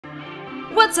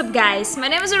What's up guys, my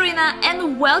name is Arina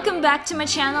and welcome back to my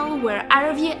channel where I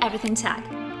review everything tech.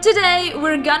 Today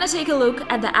we're gonna take a look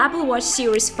at the Apple Watch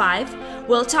Series 5,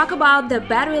 we'll talk about the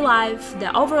battery life,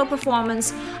 the overall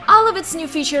performance, all of its new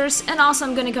features, and also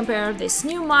I'm gonna compare this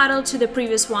new model to the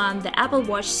previous one, the Apple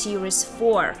Watch Series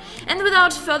 4. And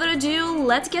without further ado,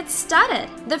 let's get started!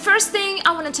 The first thing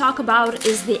I want to talk about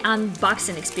is the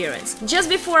unboxing experience. Just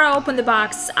before I opened the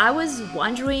box, I was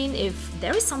wondering if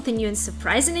there is something new and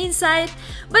surprising inside,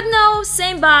 but no,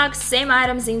 same box, same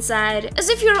items inside, as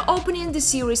if you're opening the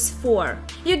Series 4.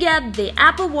 You get the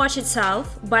Apple Watch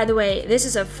itself, by the way, this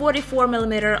is a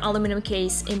 44mm aluminum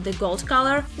case in the gold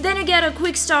color, then you get a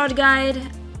quick start guide,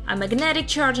 a magnetic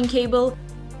charging cable,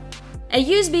 a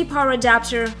USB power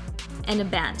adapter, and a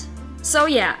band. So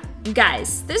yeah,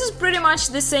 guys, this is pretty much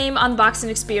the same unboxing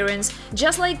experience,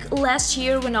 just like last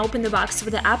year when I opened the box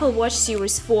with the Apple Watch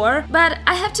Series 4, but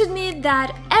I have to admit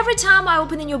that every time I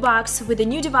open a new box with a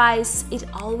new device, it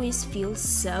always feels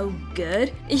so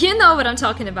good. You know what I'm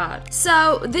talking about.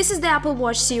 So this is the Apple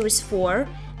Watch Series 4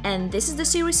 and this is the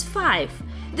Series 5.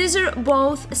 These are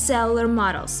both cellular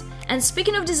models. And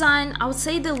speaking of design, I would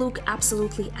say they look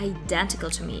absolutely identical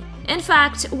to me. In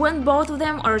fact, when both of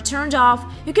them are turned off,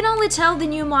 you can only tell the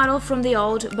new model from the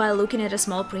old by looking at a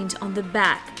small print on the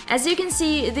back. As you can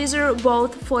see, these are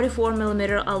both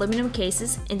 44mm aluminum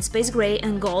cases in space gray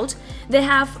and gold. They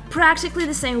have practically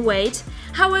the same weight.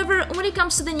 However, when it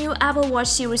comes to the new Apple Watch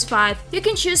Series 5, you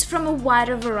can choose from a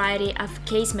wider variety of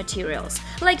case materials,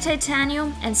 like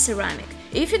titanium and ceramic,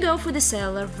 if you go for the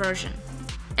cellular version.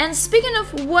 And speaking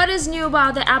of what is new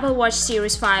about the Apple Watch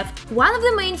Series 5, one of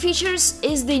the main features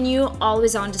is the new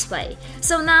always-on display.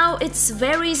 So now it's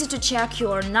very easy to check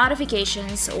your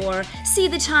notifications or see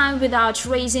the time without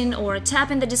raising or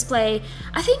tapping the display.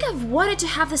 I think I've wanted to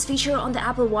have this feature on the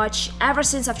Apple Watch ever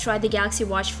since I've tried the Galaxy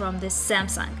Watch from the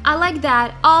Samsung. I like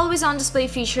that always-on display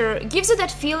feature, gives you that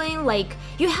feeling like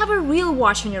you have a real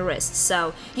watch on your wrist,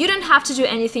 so you don't have to do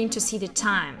anything to see the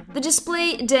time. The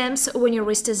display dims when your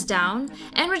wrist is down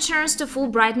and returns to full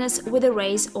brightness with a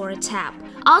raise or a tap.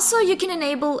 Also, you can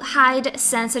enable hide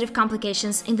sensitive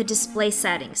complications in the display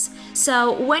settings.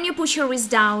 So when you put your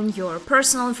wrist down, your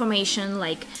personal information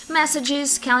like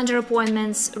messages, calendar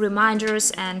appointments,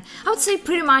 reminders, and I would say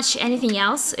pretty much anything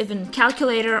else, even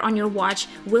calculator on your watch,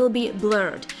 will be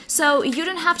blurred. So you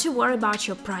don't have to worry about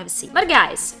your privacy. But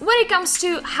guys, when it comes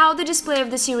to how the display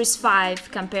of the Series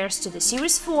 5 compares to the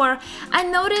Series 4, I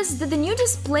noticed that the new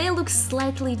display looks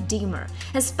slightly dimmer,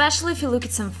 especially if you look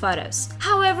at some photos.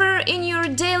 However, in your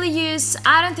daily use,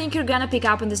 I don't think you're gonna pick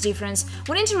up on this difference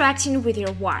when interacting with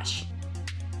your watch.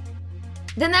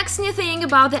 The next new thing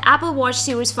about the Apple Watch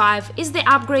Series 5 is the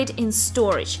upgrade in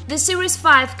storage. The Series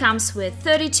 5 comes with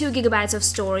 32GB of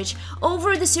storage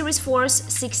over the Series 4's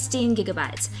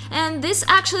 16GB, and this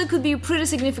actually could be a pretty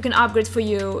significant upgrade for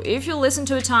you if you listen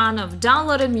to a ton of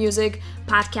downloaded music,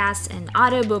 podcasts, and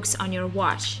audiobooks on your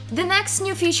watch. The next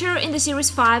new feature in the Series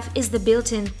 5 is the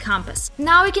built-in compass.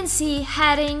 Now you can see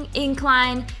heading,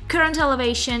 incline, current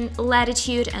elevation,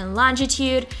 latitude, and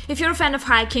longitude. If you're a fan of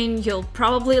hiking, you'll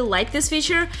probably like this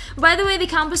feature. By the way, the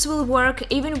compass will work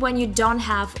even when you don't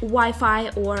have Wi-Fi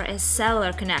or a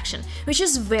cellular connection, which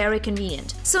is very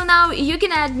convenient. So now you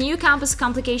can add new compass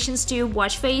complications to your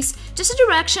watch face, just a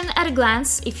direction at a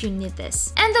glance if you need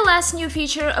this. And the last new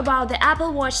feature about the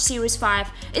Apple Watch Series 5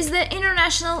 is the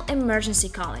international emergency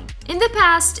calling. In the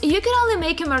past, you could only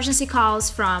make emergency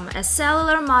calls from a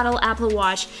cellular model Apple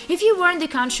Watch if you were in the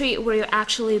country where you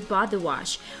actually bought the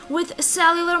watch. With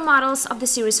cellular models of the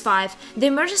Series 5, the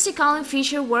emergency calling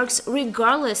feature works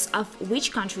regardless of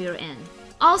which country you're in.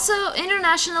 Also,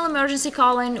 international emergency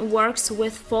calling works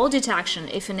with fall detection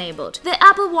if enabled. The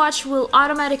Apple Watch will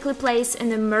automatically place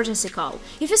an emergency call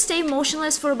if you stay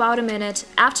motionless for about a minute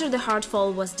after the heart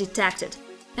fall was detected.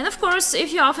 And of course,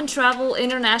 if you often travel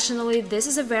internationally, this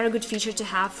is a very good feature to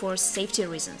have for safety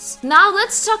reasons. Now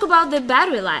let's talk about the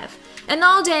battery life. An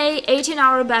all-day,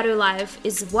 18-hour battery life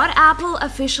is what Apple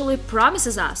officially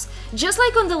promises us, just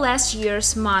like on the last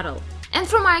year's model. And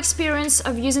from my experience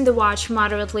of using the watch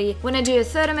moderately, when I do a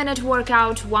 30-minute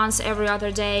workout once every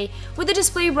other day, with the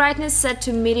display brightness set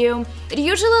to medium, it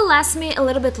usually lasts me a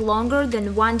little bit longer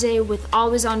than one day with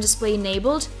always-on display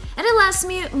enabled, and it lasts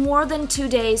me more than 2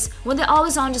 days when the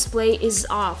always-on display is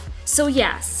off. So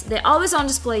yes, the always-on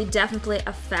display definitely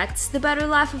affects the battery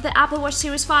life of the Apple Watch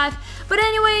Series 5, but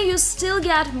anyway, you still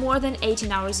get more than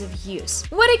 18 hours of use.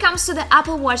 When it comes to the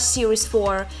Apple Watch Series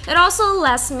 4, it also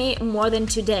lasts me more than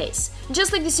 2 days,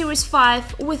 just like the Series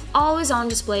 5 with always-on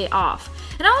display off.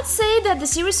 And I would say that the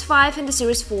Series 5 and the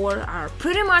Series 4 are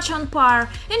pretty much on par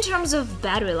in terms of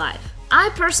battery life. I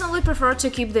personally prefer to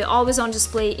keep the always on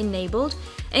display enabled.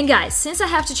 And guys, since I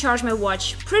have to charge my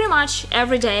watch pretty much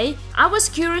every day, I was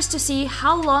curious to see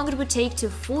how long it would take to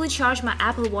fully charge my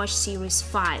Apple Watch Series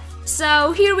 5.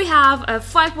 So here we have a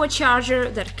 5-watt charger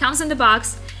that comes in the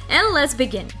box, and let's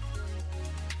begin.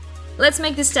 Let's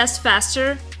make this test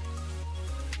faster.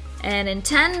 And in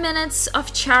 10 minutes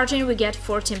of charging we get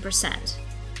 14%.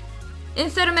 In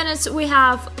 30 minutes we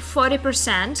have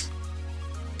 40%.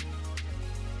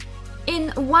 In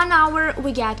 1 hour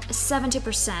we get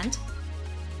 70%.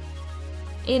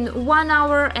 In 1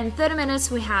 hour and 30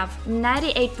 minutes we have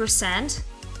 98%.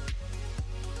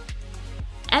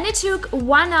 And it took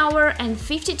 1 hour and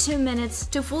 52 minutes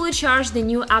to fully charge the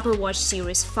new Apple Watch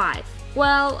Series 5.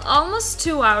 Well, almost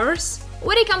 2 hours.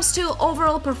 When it comes to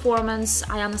overall performance,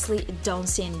 I honestly don't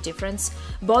see any difference.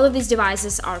 Both of these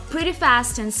devices are pretty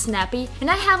fast and snappy, and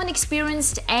I haven't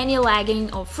experienced any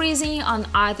lagging or freezing on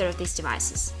either of these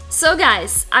devices. So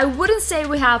guys, I wouldn't say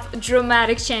we have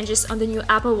dramatic changes on the new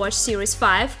Apple Watch Series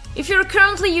 5. If you're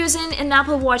currently using an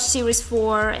Apple Watch Series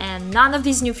 4 and none of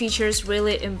these new features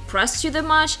really impressed you that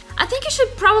much, I think you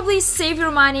should probably save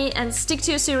your money and stick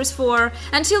to your Series 4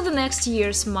 until the next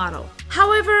year's model.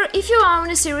 However, if you own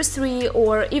a Series 3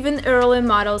 or even earlier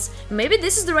models, maybe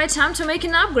this is the right time to make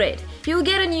an upgrade. You'll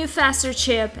get a new faster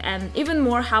chip and even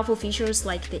more helpful features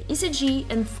like the ECG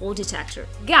and fall detector.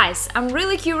 Guys, I'm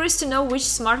really curious to know which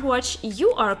smartwatch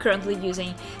you are currently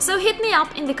using, so hit me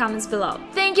up in the comments below.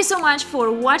 Thank you so much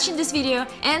for watching this video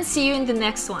and see you in the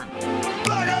next one.